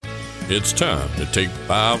It's time to take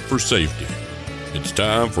 5 for safety. It's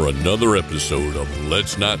time for another episode of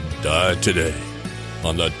Let's Not Die Today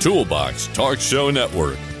on the Toolbox Talk Show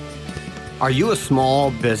Network. Are you a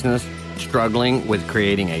small business struggling with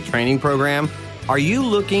creating a training program? Are you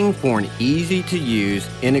looking for an easy-to-use,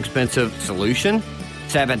 inexpensive solution?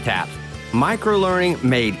 7TAPS. Micro-learning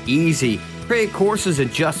made easy. Create courses in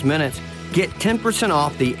just minutes. Get 10%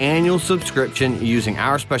 off the annual subscription using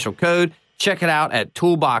our special code. Check it out at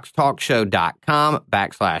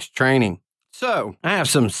toolboxtalkshow.com/training. So, I have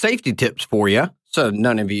some safety tips for you so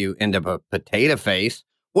none of you end up a potato face.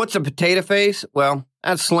 What's a potato face? Well,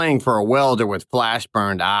 that's slang for a welder with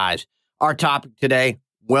flash-burned eyes. Our topic today,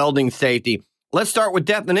 welding safety. Let's start with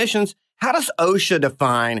definitions. How does OSHA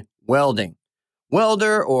define welding?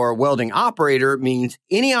 Welder or welding operator means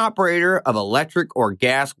any operator of electric or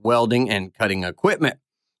gas welding and cutting equipment.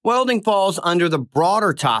 Welding falls under the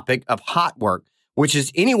broader topic of hot work, which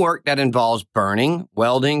is any work that involves burning,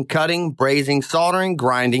 welding, cutting, brazing, soldering,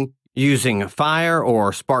 grinding, using fire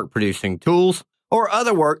or spark-producing tools, or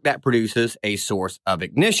other work that produces a source of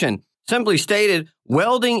ignition. Simply stated,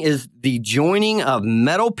 welding is the joining of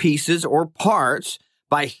metal pieces or parts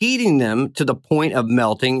by heating them to the point of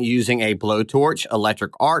melting using a blowtorch,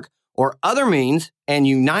 electric arc, or other means, and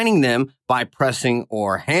uniting them by pressing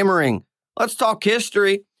or hammering. Let's talk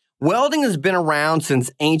history. Welding has been around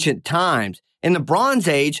since ancient times. In the Bronze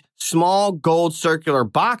Age, small gold circular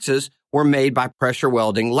boxes were made by pressure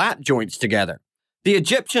welding lap joints together. The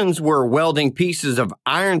Egyptians were welding pieces of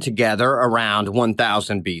iron together around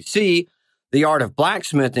 1000 BC. The art of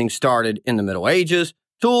blacksmithing started in the Middle Ages.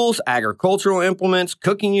 Tools, agricultural implements,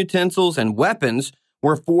 cooking utensils, and weapons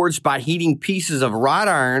were forged by heating pieces of wrought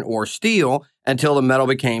iron or steel until the metal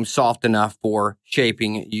became soft enough for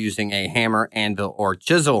shaping using a hammer, anvil, or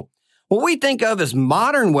chisel. What we think of as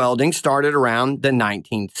modern welding started around the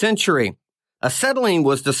 19th century. Acetylene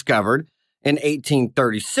was discovered in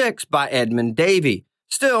 1836 by Edmund Davy.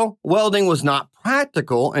 Still, welding was not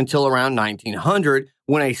practical until around 1900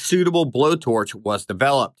 when a suitable blowtorch was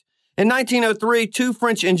developed. In 1903, 2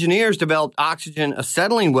 French engineers developed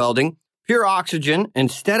oxygen-acetylene welding. Pure oxygen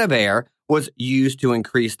instead of air was used to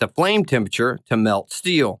increase the flame temperature to melt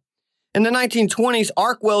steel. In the 1920s,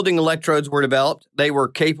 arc welding electrodes were developed. They were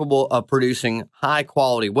capable of producing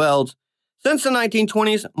high-quality welds. Since the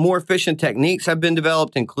 1920s, more efficient techniques have been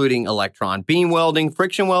developed, including electron beam welding,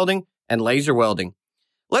 friction welding, and laser welding.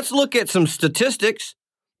 Let's look at some statistics.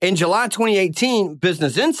 In July 2018,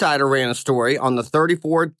 Business Insider ran a story on the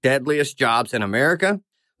 34 deadliest jobs in America.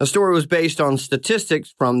 The story was based on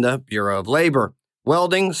statistics from the Bureau of Labor.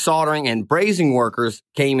 Welding, soldering, and brazing workers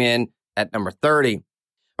came in at number 30.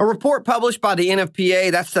 A report published by the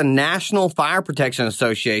NFPA, that's the National Fire Protection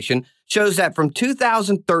Association, shows that from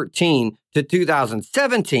 2013 to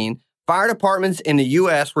 2017, fire departments in the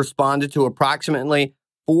U.S. responded to approximately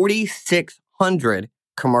 4,600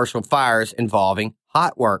 commercial fires involving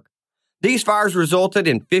hot work. These fires resulted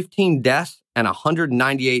in 15 deaths and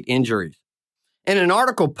 198 injuries. In an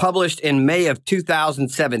article published in May of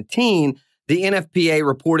 2017, the NFPA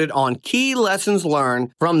reported on key lessons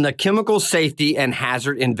learned from the Chemical Safety and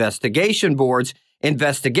Hazard Investigation Board's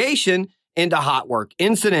investigation into hot work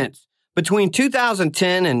incidents. Between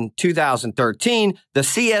 2010 and 2013, the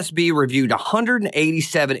CSB reviewed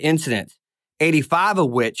 187 incidents, 85 of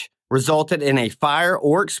which resulted in a fire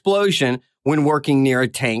or explosion when working near a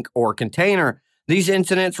tank or container. These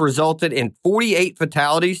incidents resulted in 48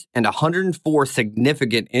 fatalities and 104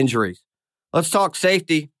 significant injuries. Let's talk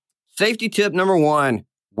safety. Safety tip number 1,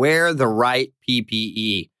 wear the right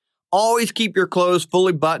PPE. Always keep your clothes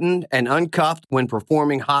fully buttoned and uncuffed when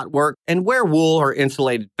performing hot work, and wear wool or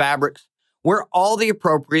insulated fabrics. Wear all the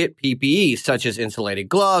appropriate PPE, such as insulated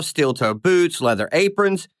gloves, steel-toe boots, leather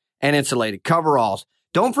aprons, and insulated coveralls.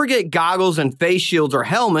 Don't forget goggles and face shields or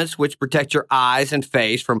helmets, which protect your eyes and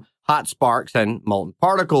face from hot sparks and molten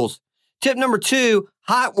particles. Tip number 2,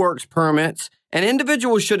 hot works permits. An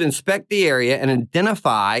individual should inspect the area and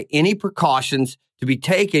identify any precautions to be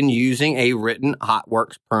taken using a written hot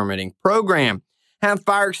works permitting program. Have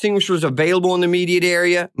fire extinguishers available in the immediate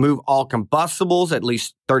area, move all combustibles at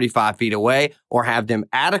least 35 feet away, or have them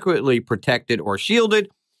adequately protected or shielded.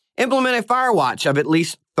 Implement a fire watch of at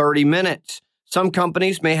least 30 minutes. Some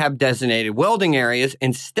companies may have designated welding areas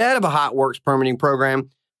instead of a hot works permitting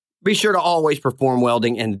program. Be sure to always perform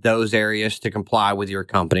welding in those areas to comply with your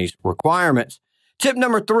company's requirements. Tip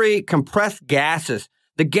number 3, compressed gases.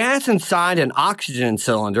 The gas inside an oxygen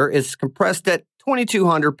cylinder is compressed at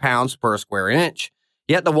 2,200 pounds per square inch.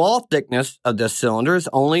 Yet the wall thickness of this cylinder is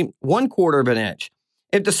only 1/4 of an inch.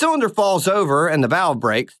 If the cylinder falls over and the valve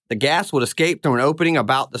breaks, the gas would escape through an opening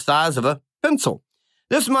about the size of a pencil.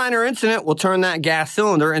 This minor incident will turn that gas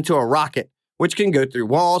cylinder into a rocket, which can go through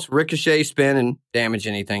walls, ricochet, spin, and damage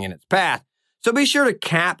anything in its path. So be sure to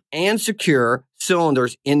cap and secure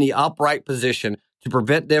cylinders in the upright position to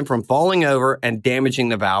prevent them from falling over and damaging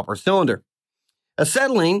the valve or cylinder.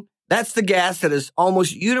 Acetylene, that's the gas that is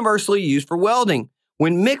almost universally used for welding.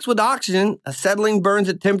 When mixed with oxygen, acetylene burns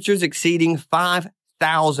at temperatures exceeding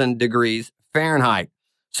 5,000 degrees Fahrenheit.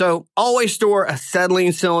 So always store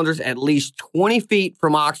acetylene cylinders at least 20 feet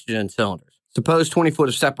from oxygen cylinders. Suppose 20 foot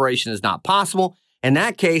of separation is not possible. In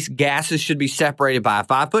that case, gases should be separated by a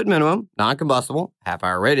 5-foot minimum, non-combustible,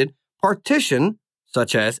 half-hour rated, partition,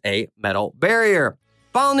 such as a metal barrier.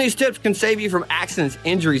 Following these tips can save you from accidents,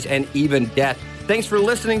 injuries, and even death. Thanks for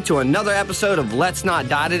listening to another episode of Let's Not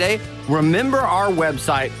Die Today. Remember our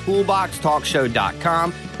website,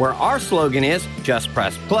 toolboxtalkshow.com, where our slogan is, just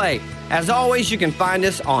press play. As always, you can find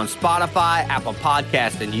us on Spotify, Apple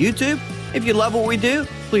Podcasts, and YouTube. If you love what we do,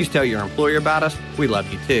 please tell your employer about us. We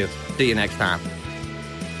love you too. See you next time.